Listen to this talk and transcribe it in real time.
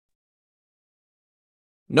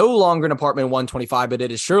No longer an apartment 125, but it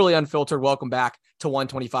is surely unfiltered. Welcome back to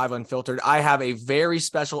 125 Unfiltered. I have a very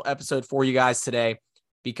special episode for you guys today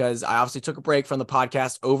because I obviously took a break from the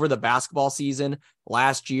podcast over the basketball season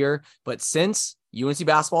last year. But since UNC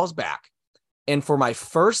basketball is back, and for my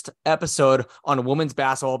first episode on women's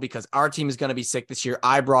basketball, because our team is going to be sick this year,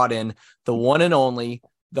 I brought in the one and only,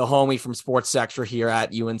 the homie from Sports Sector here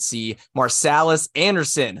at UNC, Marsalis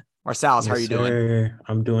Anderson. Marsalis, how are you doing?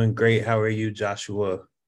 I'm doing great. How are you, Joshua?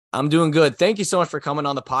 I'm doing good. Thank you so much for coming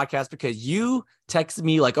on the podcast because you texted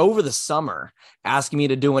me like over the summer asking me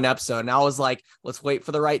to do an episode. And I was like, let's wait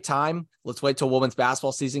for the right time. Let's wait till women's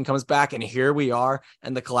basketball season comes back. And here we are.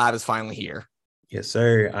 And the collab is finally here. Yes,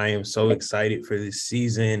 sir. I am so excited for this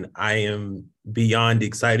season. I am beyond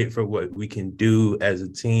excited for what we can do as a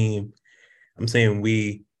team. I'm saying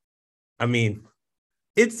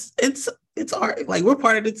it's our, like, we're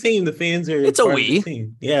part of the team. The fans are It's a part we. of the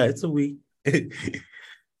team. Yeah, it's a we.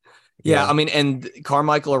 Yeah, I mean, and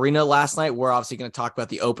Carmichael Arena last night, we're obviously going to talk about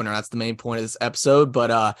the opener. That's the main point of this episode,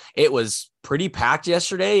 but it was pretty packed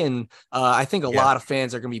yesterday. And I think a lot of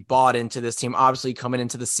fans are going to be bought into this team, obviously coming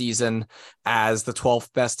into the season as the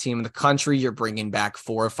 12th best team in the country. You're bringing back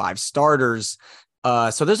 4 or 5 starters.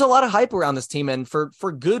 So there's a lot of hype around this team, and for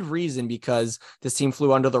good reason, because this team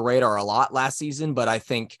flew under the radar a lot last season, but I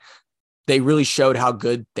think they really showed how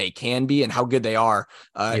good they can be and how good they are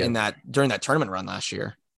during that tournament run last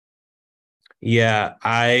year. Yeah,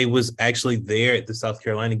 I was actually there at the South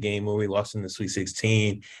Carolina game where we lost in the Sweet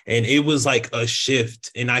 16, and it was like a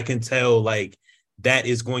shift. And I can tell like that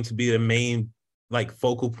is going to be the main like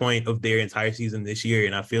focal point of their entire season this year.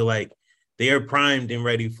 And I feel like they are primed and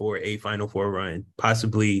ready for a Final Four run,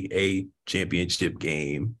 possibly a championship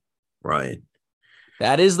game run.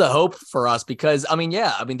 That is the hope for us because,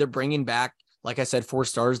 they're bringing back, like I said, 4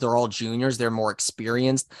 stars. They're all juniors. They're more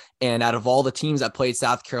experienced. And out of all the teams that played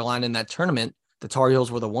South Carolina in that tournament, the Tar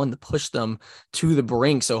Heels were the one to push them to the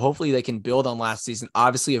brink. So hopefully they can build on last season.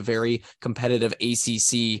 Obviously a very competitive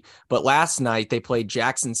ACC. But last night they played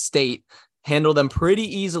Jackson State, handled them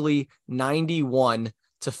pretty easily, 91-59.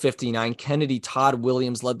 Kennedy Todd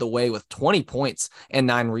Williams led the way with 20 points and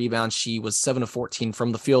 9 rebounds. She was 7 of 14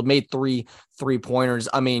 from the field, made 3 3-pointers.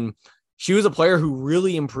 I mean, she was a player who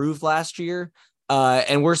really improved last year,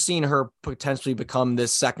 and we're seeing her potentially become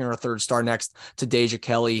this second or third star next to Deja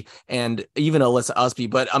Kelly and even Alyssa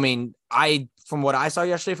Usby. But, I mean, from what I saw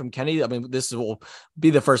yesterday from Kennedy, I mean, this will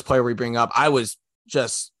be the first player we bring up. I was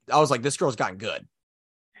like, this girl's gotten good.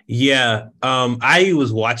 Yeah, I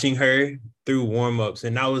was watching her through warmups,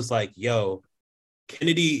 and I was like, yo,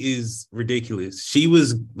 Kennedy is ridiculous. She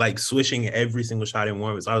was like swishing every single shot in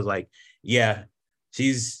warmups. I was like, yeah,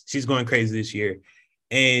 she's going crazy this year.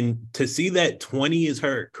 And to see that 20 is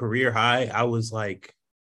her career high, I was like,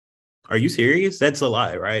 are you serious? That's a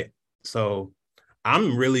lot, right? So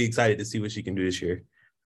I'm really excited to see what she can do this year.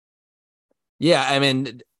 Yeah, I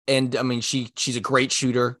mean, she's a great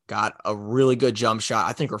shooter, got a really good jump shot.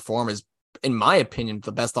 I think her form is, in my opinion,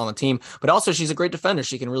 the best on the team, but also she's a great defender.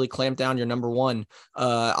 She can really clamp down your number one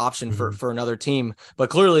option for another team. But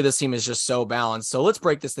clearly this team is just so balanced. So let's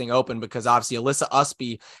break this thing open because obviously Alyssa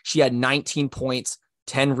Usby, she had 19 points,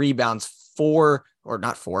 10 rebounds, 3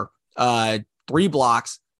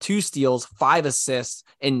 blocks, 2 steals, 5 assists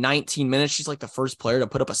in 19 minutes. She's like the first player to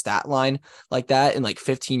put up a stat line like that in like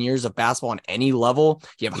 15 years of basketball on any level.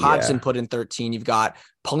 You have Hodgson put in 13. You've got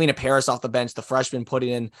Paulina Paris off the bench, the freshman, putting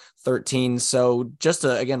in 13. So just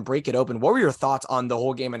to, again, break it open, what were your thoughts on the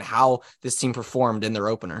whole game and how this team performed in their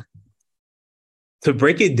opener? To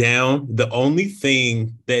break it down, the only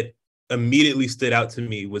thing that immediately stood out to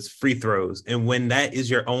me was free throws. And when that is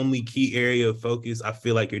your only key area of focus, I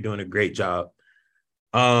feel like you're doing a great job.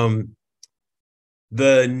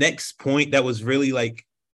 The next point that was really like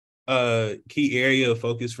a key area of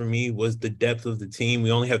focus for me was the depth of the team.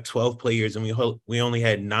 We only have 12 players and we only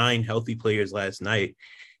had 9 healthy players last night.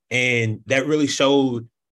 And that really showed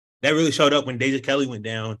up when Deja Kelly went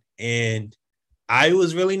down. And I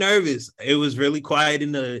was really nervous. It was really quiet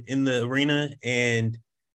in the arena. And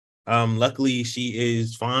luckily she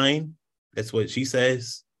is fine. That's what she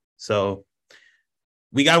says. So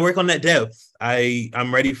we got to work on that depth.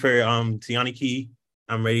 I'm ready for Tiani Key.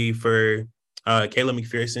 I'm ready for Kayla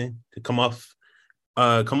McPherson to come off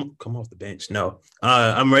the bench. No,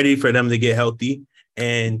 I'm ready for them to get healthy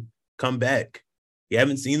and come back. You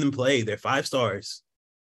haven't seen them play. They're 5 stars.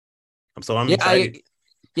 I'm excited.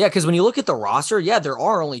 Yeah, because when you look at the roster, yeah, there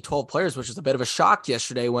are only 12 players, which is a bit of a shock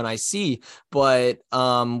yesterday when I see. But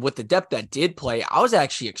with the depth that did play, I was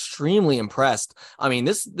actually extremely impressed. I mean,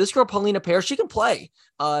 this girl, Paulina Pear, she can play.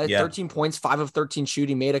 Yeah. 13 points, 5 of 13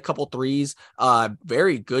 shooting, made a couple threes.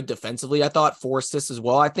 Very good defensively, I thought. 4 assists as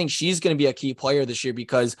well. I think she's going to be a key player this year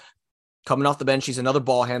because coming off the bench, she's another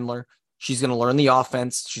ball handler. She's going to learn the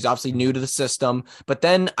offense. She's obviously new to the system. But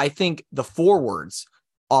then I think the forwards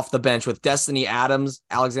off the bench with Destiny Adams,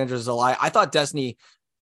 Alexandra Zelaya. I thought Destiny,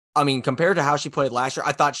 I mean, compared to how she played last year,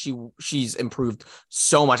 I thought she's improved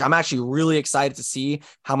so much. I'm actually really excited to see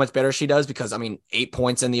how much better she does because, I mean, 8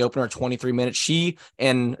 points in the opener, 23 minutes. She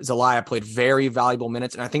and Zelaya played very valuable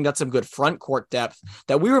minutes, and I think that's some good front court depth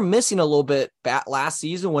that we were missing a little bit back last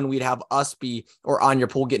season when we'd have Usby or Anya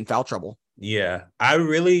Poole get in foul trouble. Yeah, it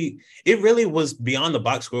really was beyond the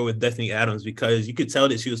box score with Destiny Adams because you could tell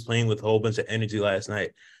that she was playing with a whole bunch of energy last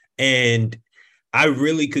night. And I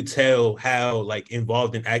really could tell how like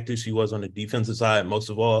involved and active she was on the defensive side, most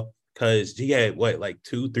of all, because she had like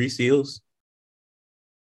 2-3 steals.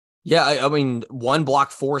 Yeah, I mean, 1 block,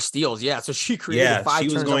 4 steals. Yeah, so she created 5 she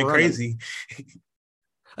was turns going crazy.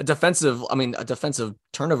 a defensive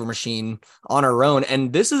turnover machine on her own.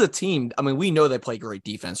 And this is a team, I mean, we know they play great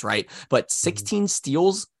defense, right? But 16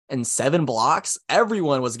 steals and 7 blocks,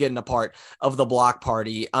 everyone was getting a part of the block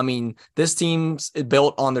party. I mean, this team's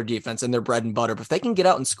built on their defense and their bread and butter. But if they can get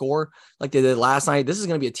out and score like they did last night, this is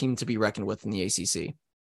going to be a team to be reckoned with in the ACC.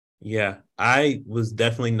 Yeah, I was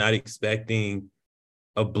definitely not expecting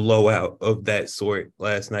a blowout of that sort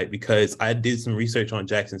last night because I did some research on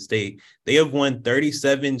Jackson State. They have won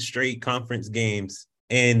 37 straight conference games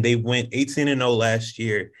and they went 18-0 last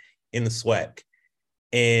year in the SWAC.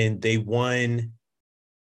 And they won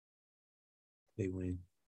the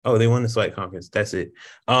SWAC conference. That's it.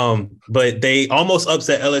 But they almost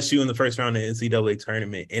upset LSU in the first round of the NCAA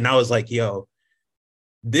tournament. And I was like, yo,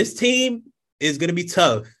 this team is going to be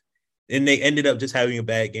tough. And they ended up just having a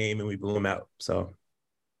bad game and we blew them out. So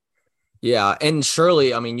yeah, and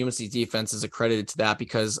surely, I mean, UNC's defense is accredited to that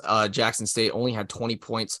because Jackson State only had 20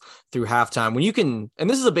 points through halftime. When you can, and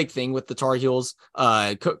this is a big thing with the Tar Heels,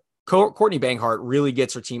 Courtney Banghart really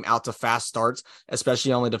gets her team out to fast starts,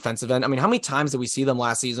 especially on the defensive end. I mean, how many times did we see them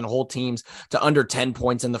last season hold teams to under 10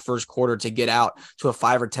 points in the first quarter to get out to a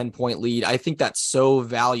 5 or 10 point lead? I think that's so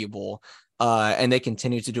valuable, and they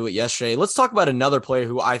continue to do it yesterday. Let's talk about another player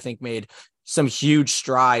who I think made some huge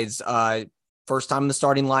strides. First time in the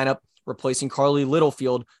starting lineup, replacing Carly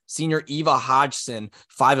Littlefield, senior Eva Hodgson,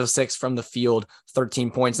 5 of 6 from the field, 13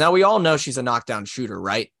 points. Now, we all know she's a knockdown shooter,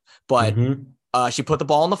 right? But she put the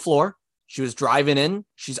ball on the floor. She was driving in.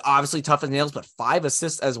 She's obviously tough as nails, but 5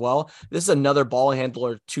 assists as well. This is another ball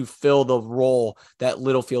handler to fill the role that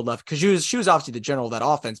Littlefield left because she was obviously the general of that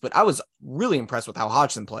offense, but I was really impressed with how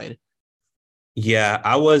Hodgson played. Yeah,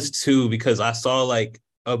 I was too because I saw like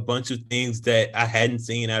a bunch of things that I hadn't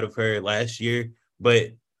seen out of her last year, but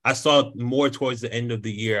I saw more towards the end of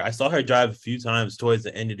the year. I saw her drive a few times towards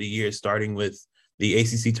the end of the year, starting with the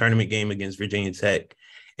ACC tournament game against Virginia Tech.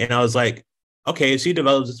 And I was like, okay, if she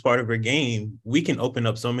develops this part of her game, we can open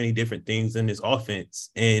up so many different things in this offense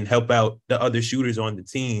and help out the other shooters on the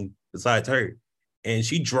team besides her. And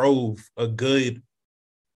she drove a good,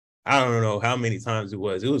 I don't know how many times it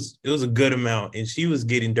was. It was a good amount. And she was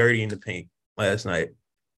getting dirty in the paint last night.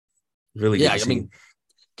 Really good. Yeah, I mean,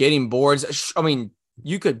 getting boards. I mean,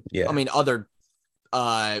 you could, yeah. I mean, other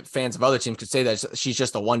fans of other teams could say that she's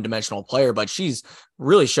just a one-dimensional player, but she's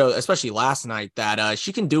really showed, especially last night, that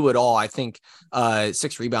she can do it all. I think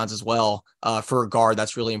 6 rebounds as well for a guard.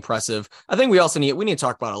 That's really impressive. I think we need to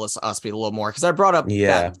talk about Alyssa Usby a little more because I brought up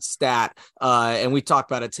that stat and we talked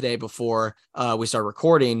about it today before we started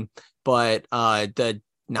recording, but the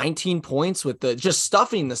 19 points with the just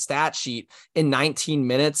stuffing the stat sheet in 19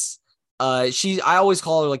 minutes. I always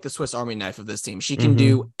call her like the Swiss Army knife of this team. She can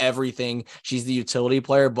do everything. She's the utility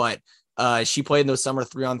player, but she played in those summer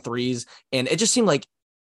 3-on-3s, and it just seemed like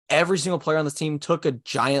every single player on this team took a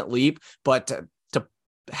giant leap. But to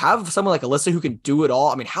have someone like Alyssa who can do it all,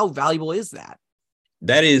 I mean, how valuable is that?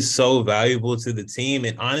 That is so valuable to the team.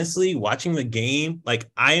 And honestly, watching the game,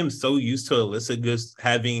 like I am so used to Alyssa just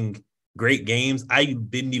having great games. I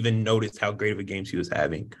didn't even notice how great of a game she was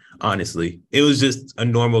having. Honestly, it was just a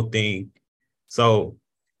normal thing. So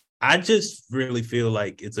I just really feel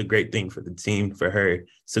like it's a great thing for the team for her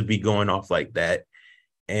to be going off like that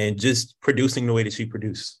and just producing the way that she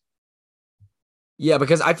produced. Yeah,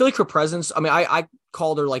 because I feel like her presence, I mean, I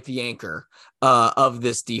called her like the anchor of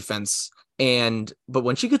this defense. But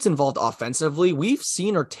when she gets involved offensively, we've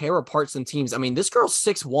seen her tear apart some teams. I mean, this girl's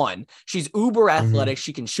 6'1". She's uber athletic.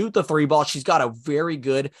 She can shoot the 3-ball. She's got a very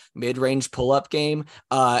good mid-range pull-up game.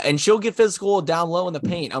 And she'll get physical down low in the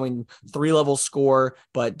paint. I mean, 3-level score,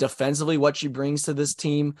 but defensively, what she brings to this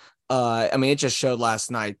team, I mean, it just showed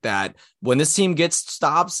last night that when this team gets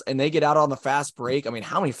stops and they get out on the fast break, I mean,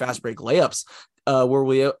 how many fast break layups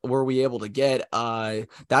were we able to get?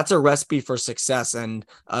 That's a recipe for success. And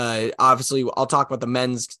obviously, I'll talk about the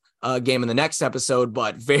men's game in the next episode,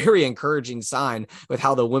 but very encouraging sign with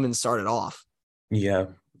how the women started off. Yeah.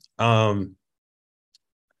 I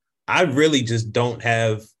really just don't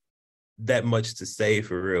have that much to say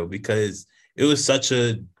for real, because it was such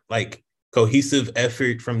a cohesive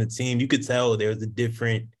effort from the team. You could tell there was a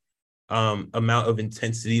different amount of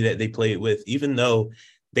intensity that they played with, even though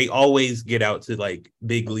they always get out to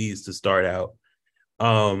big leads to start out.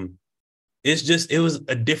 It was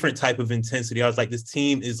a different type of intensity. I was like, this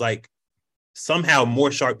team is somehow more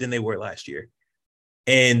sharp than they were last year.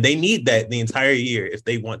 And they need that the entire year if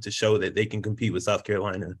they want to show that they can compete with South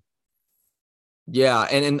Carolina. Yeah.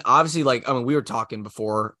 And obviously, we were talking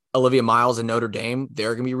before, Olivia Miles and Notre Dame,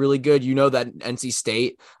 they're going to be really good. You know that NC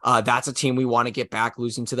State, that's a team we want to get back.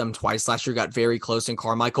 Losing to them twice last year, got very close in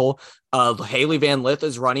Carmichael. Haley Van Lith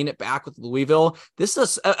is running it back with Louisville. This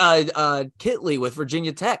is Kitley with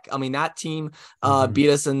Virginia Tech. I mean, that team beat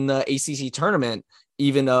us in the ACC tournament,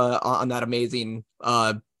 even on that amazing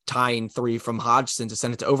tying 3 from Hodgson to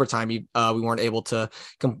send it to overtime. We weren't able to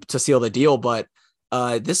seal the deal, but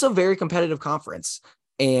this is a very competitive conference,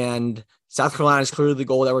 and South Carolina is clearly the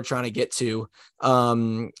goal that we're trying to get to.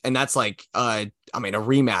 And that's a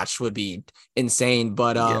rematch would be insane,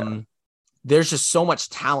 but there's just so much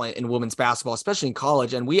talent in women's basketball, especially in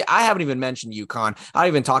college. And I haven't even mentioned UConn. I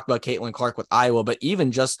haven't even talked about Caitlin Clark with Iowa, but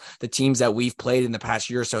even just the teams that we've played in the past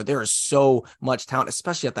year or so, there is so much talent,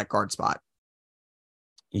 especially at that guard spot.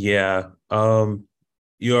 Yeah.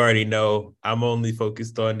 You already know I'm only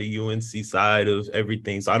focused on the UNC side of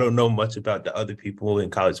everything. So I don't know much about the other people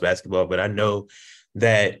in college basketball, but I know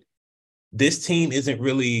that this team isn't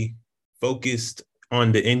really focused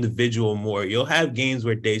on the individual more. You'll have games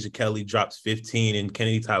where Deja Kelly drops 15 and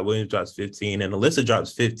Kennedy Todd Williams drops 15 and Alyssa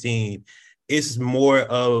drops 15. It's more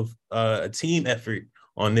of a team effort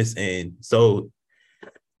on this end. So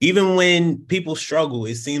even when people struggle,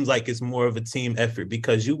 it seems like it's more of a team effort,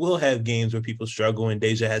 because you will have games where people struggle and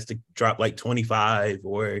Deja has to drop 25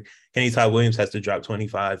 or Kenny Todd Williams has to drop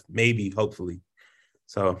 25, maybe, hopefully.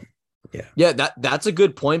 So, yeah. Yeah, that's a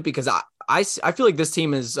good point, because I feel like this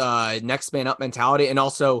team is next man up mentality, and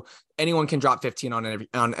also anyone can drop 15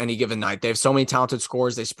 on any given night. They have so many talented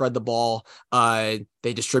scorers. They spread the ball. They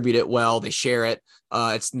distribute it well. They share it.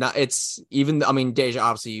 Deja,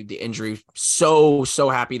 obviously the injury, so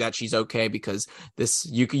happy that she's okay, because this,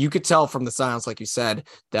 you could tell from the silence, like you said,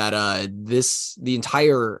 that the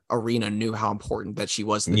entire arena knew how important that she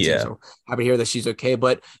was in the team. So happy to hear that she's okay.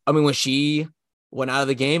 But I mean, when she went out of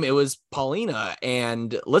the game, it was Paulina.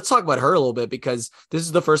 And let's talk about her a little bit, because this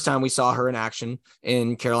is the first time we saw her in action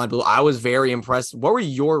in Carolina Blue. I was very impressed. What were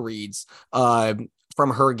your reads from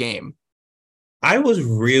her game? I was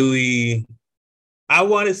really, I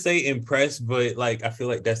want to say impressed, but I feel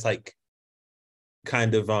like that's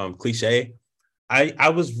kind of cliche. I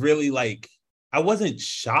was really I wasn't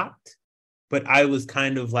shocked, but I was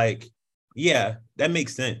kind of yeah, that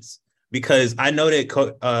makes sense. Because I know that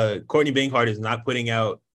Courtney Banghart is not putting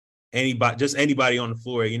out anybody on the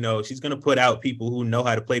floor. You know, she's going to put out people who know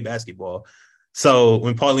how to play basketball. So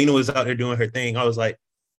when Paulina was out there doing her thing, I was like,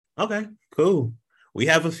 okay, cool. We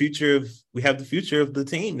have the future of the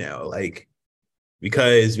team now.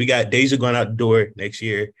 Because we got Deja going out the door next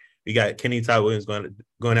year. We got Kenny Todd Williams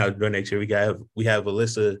going out the door next year. We have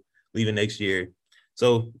Alyssa leaving next year.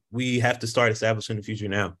 So we have to start establishing the future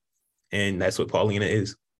now. And that's what Paulina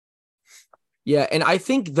is. Yeah, and I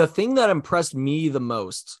think the thing that impressed me the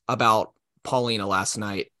most about Paulina last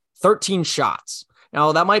night, 13 shots.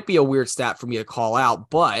 Now, that might be a weird stat for me to call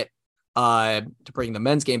out, but to bring the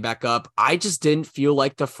men's game back up, I just didn't feel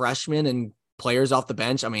like the freshmen and players off the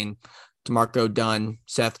bench, I mean, DeMarco Dunn,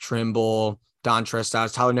 Seth Trimble, Don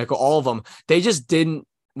Tristas, Tyler Nickel, all of them, they just didn't,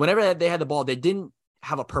 whenever they had the ball, they didn't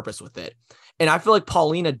have a purpose with it. And I feel like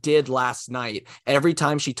Paulina did last night. Every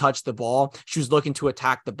time she touched the ball, she was looking to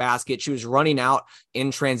attack the basket. She was running out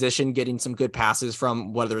in transition, getting some good passes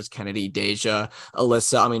from whether it's Kennedy, Deja,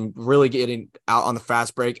 Alyssa. I mean, really getting out on the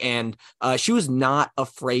fast break. And she was not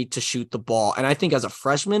afraid to shoot the ball. And I think as a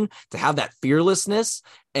freshman, to have that fearlessness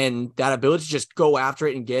and that ability to just go after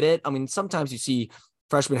it and get it. I mean, sometimes you see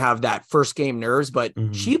freshmen have that first game nerves, but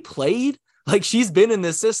she played Like, she's been in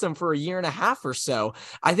this system for a year and a half or so.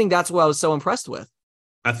 I think that's what I was so impressed with.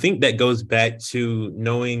 I think that goes back to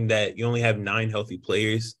knowing that you only have 9 healthy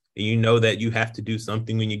players, and you know that you have to do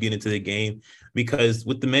something when you get into the game. Because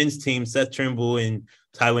with the men's team, Seth Trimble and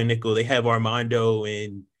Tyler Nickel, they have Armando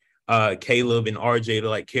and Caleb and RJ to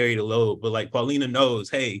like carry the load. But like Paulina knows,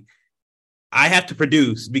 hey, I have to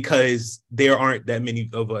produce because there aren't that many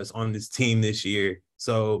of us on this team this year.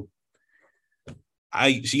 So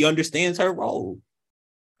she understands her role,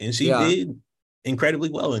 and she did incredibly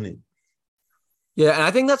well in it. Yeah, and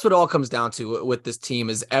I think that's what it all comes down to with this team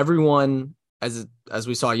is everyone, as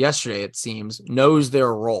we saw yesterday, it seems, knows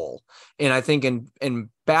their role. And I think in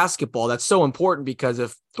basketball, that's so important because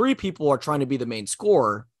if 3 people are trying to be the main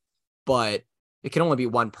scorer, but it can only be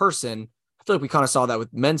one person, I feel like we kind of saw that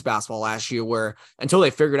with men's basketball last year where until they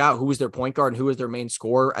figured out who was their point guard and who was their main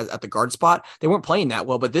scorer at the guard spot, they weren't playing that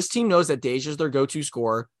well. But this team knows that Deja's their go-to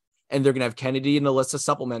scorer, and they're going to have Kennedy in the list to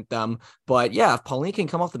supplement them. But yeah, if Pauline can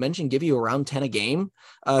come off the bench and give you around 10 a game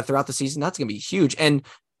throughout the season, that's going to be huge. And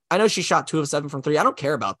I know she shot 2 of 7 from 3. I don't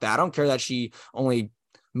care about that. I don't care that she only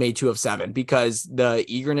made 2 of 7 because the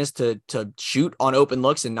eagerness to shoot on open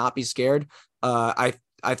looks and not be scared. I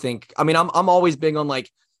think, I mean, I'm always big on like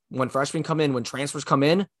when freshmen come in, when transfers come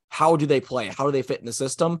in, how do they play? How do they fit in the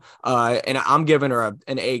system? And I'm giving her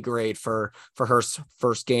an A grade for her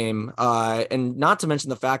first game. And not to mention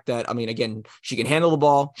the fact that, I mean, again, she can handle the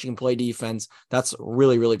ball. She can play defense. That's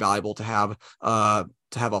really, really valuable to have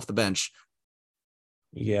off the bench.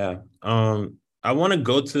 Yeah. I want to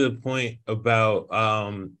go to the point about,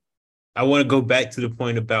 I want to go back to the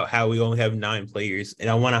point about how we only have 9 players. And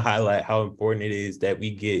I want to highlight how important it is that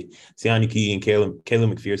we get Siani Key and Kayla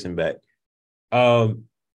McPherson back.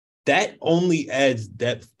 That only adds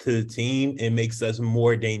depth to the team and makes us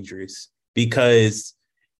more dangerous because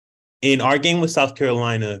in our game with South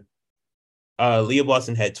Carolina, Leah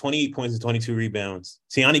Boston had 28 points and 22 rebounds.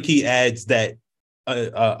 Siani Key adds that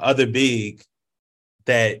other big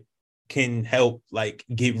that can help like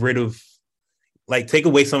get rid of, like take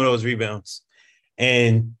away some of those rebounds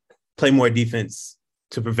and play more defense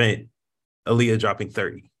to prevent Aaliyah dropping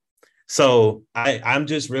 30. So I'm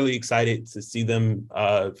just really excited to see them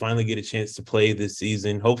finally get a chance to play this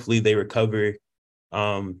season. Hopefully they recover.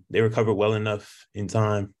 They recover well enough in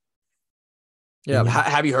time. Yeah.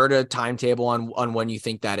 Have you heard a timetable on when you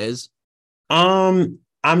think that is? I'm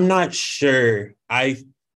not sure. I'm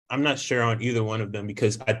not sure on either one of them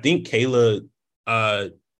because I think Kayla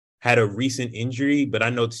had a recent injury, but I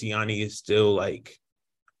know Tiani is still like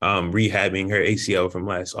rehabbing her ACL from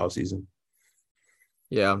last offseason.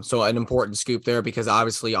 Yeah, so an important scoop there because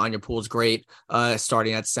obviously Anya Poole's great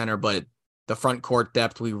starting at center, but the front court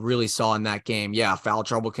depth we really saw in that game. Yeah, foul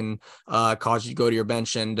trouble can cause you to go to your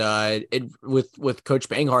bench, and with Coach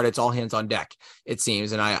Banghart, it's all hands on deck, it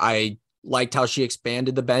seems. And I liked how she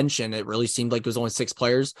expanded the bench, and it really seemed like it was only 6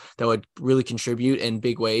 players that would really contribute in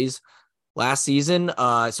big ways last season.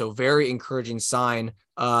 So very encouraging sign.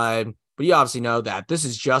 But you obviously know that this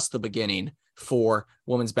is just the beginning for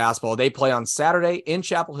women's basketball. They play on Saturday in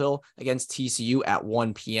Chapel Hill against TCU at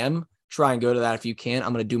 1 p.m. Try and go to that if you can.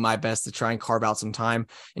 I'm going to do my best to try and carve out some time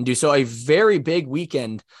and do so. A very big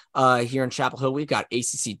weekend here in Chapel Hill. We've got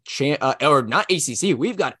or not ACC.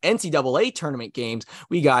 We've got NCAA tournament games.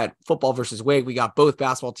 We got football versus WIG. We got both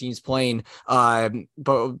basketball teams playing.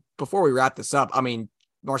 But before we wrap this up, I mean,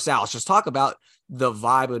 Marcel, let's just talk about the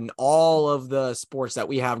vibe and all of the sports that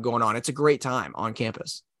we have going on. It's a great time on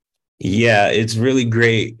campus. Yeah, it's really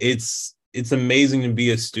great. It's amazing to be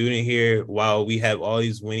a student here while we have all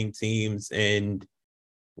these winning teams. And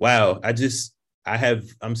wow,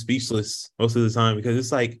 I'm speechless most of the time because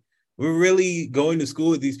it's like we're really going to school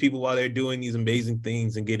with these people while they're doing these amazing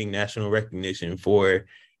things and getting national recognition for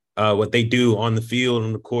what they do on the field,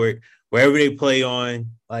 on the court, wherever they play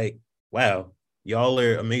on. Like, wow, y'all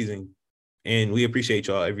are amazing. And we appreciate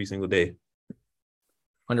y'all every single day.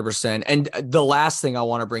 100%. And the last thing I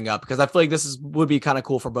want to bring up, because I feel like would be kind of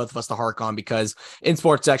cool for both of us to hark on, because in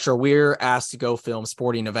Sports Extra, we're asked to go film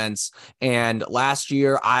sporting events. And last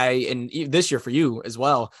year, and this year for you as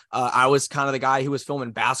well, I was kind of the guy who was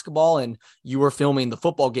filming basketball and you were filming the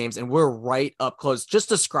football games, and we're right up close. Just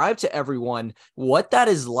describe to everyone what that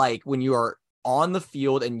is like when you are on the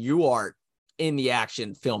field and you are in the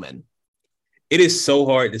action filming. It is so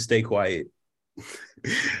hard to stay quiet.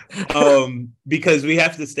 Because we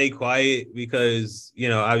have to stay quiet because,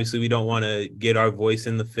 obviously we don't want to get our voice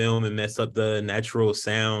in the film and mess up the natural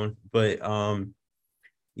sound. But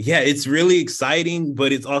yeah, it's really exciting,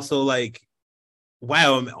 but it's also like,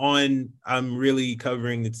 wow, I'm really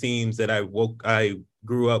covering the teams that I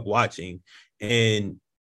grew up watching. And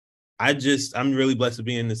I'm really blessed to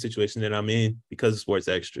be in the situation that I'm in because of Sports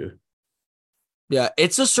Extra. Yeah,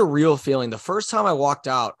 it's a surreal feeling. The first time I walked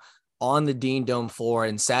out on the Dean Dome floor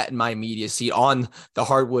and sat in my media seat on the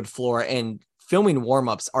hardwood floor and filming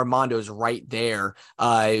warmups, Armando's right there.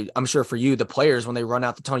 I'm sure for you, the players, when they run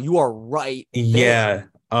out the tunnel, you are right there.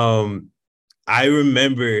 Yeah. I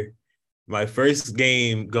remember my first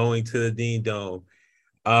game going to the Dean Dome.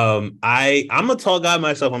 I'm a tall guy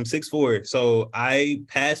myself. I'm 6'4". So I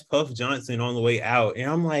passed Puff Johnson on the way out, and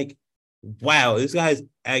I'm like, wow, this guy's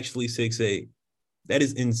actually 6'8". That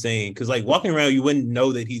is insane. Because like walking around, you wouldn't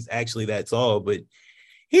know that he's actually that tall, but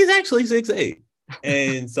he's actually 6'8".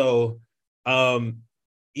 And so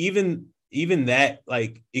even that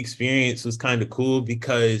like experience was kind of cool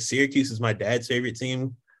because Syracuse is my dad's favorite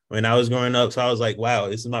team when I was growing up. So I was like, wow,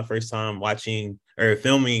 this is my first time watching or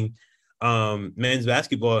filming men's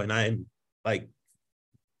basketball, and I'm like,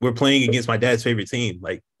 we're playing against my dad's favorite team.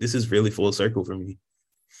 Like, this is really full circle for me.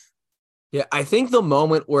 Yeah, I think the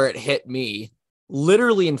moment where it hit me,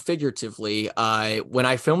 literally and figuratively, when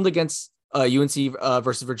I filmed against UNC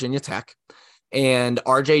versus Virginia Tech, and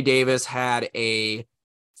RJ Davis had a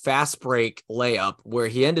fast break layup where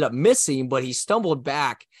he ended up missing, but he stumbled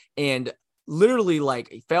back and literally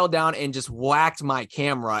like fell down and just whacked my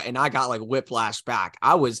camera, and I got like whiplash back.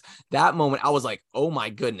 That moment, I was like, oh my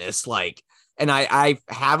goodness. Like, and I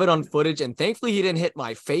have it on footage, and thankfully he didn't hit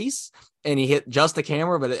my face and he hit just the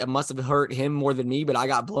camera, but it must have hurt him more than me, but I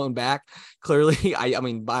got blown back. Clearly, I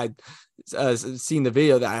mean, by seeing the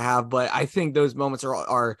video that I have, but I think those moments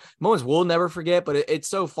are moments we'll never forget, but it's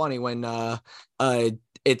so funny when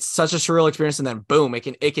it's such a surreal experience, and then boom, it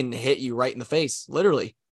can hit you right in the face,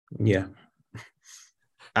 literally. Yeah.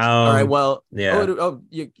 All right. Well, yeah.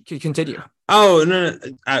 You can continue. Oh, no.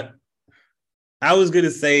 I was going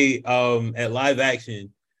to say at live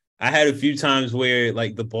action, I had a few times where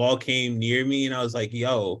like the ball came near me and I was like,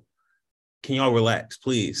 yo, can y'all relax,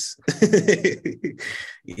 please?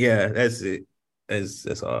 Yeah, that's it.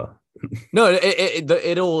 That's all. No,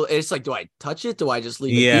 it's like, do I touch it? Do I just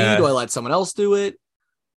leave it be? Do I let someone else do it?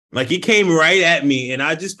 Like, he came right at me and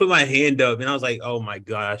I just put my hand up and I was like, oh my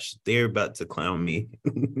gosh, they're about to clown me.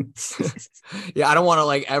 Yeah, I don't want to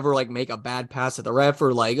like ever like make a bad pass at the ref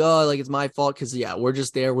or like, oh, like it's my fault. Cause yeah, we're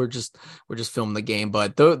just there. We're just filming the game.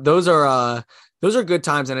 But those are good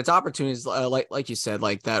times, and it's opportunities like you said,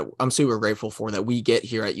 like that I'm super grateful for that we get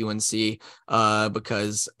here at UNC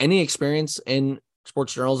because any experience in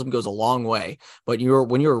sports journalism goes a long way, but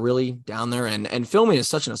when you're really down there and filming is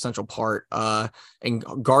such an essential part and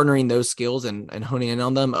garnering those skills and honing in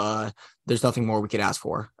on them, there's nothing more we could ask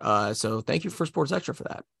for. So thank you for Sports Extra for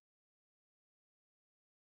that.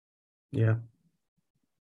 Yeah.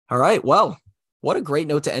 All right. Well, what a great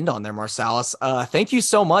note to end on there, Marsalis. Thank you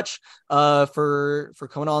so much for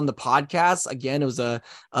coming on the podcast. Again, it was a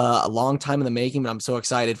long time in the making, but I'm so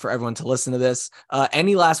excited for everyone to listen to this.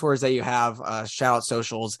 Any last words that you have? Shout out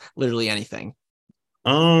socials, literally anything.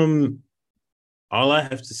 All I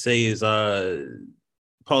have to say is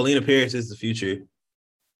Paulina Paris is the future.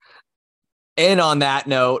 And on that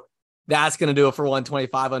note, that's going to do it for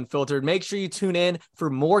 125 Unfiltered. Make sure you tune in for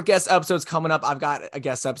more guest episodes coming up. I've got a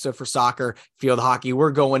guest episode for soccer, field hockey.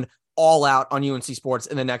 We're going all out on UNC sports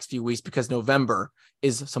in the next few weeks because November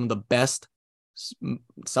is one of the best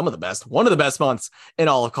months in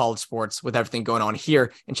all of college sports with everything going on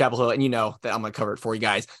here in Chapel Hill. And you know that I'm going to cover it for you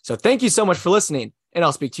guys. So thank you so much for listening, and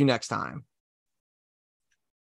I'll speak to you next time.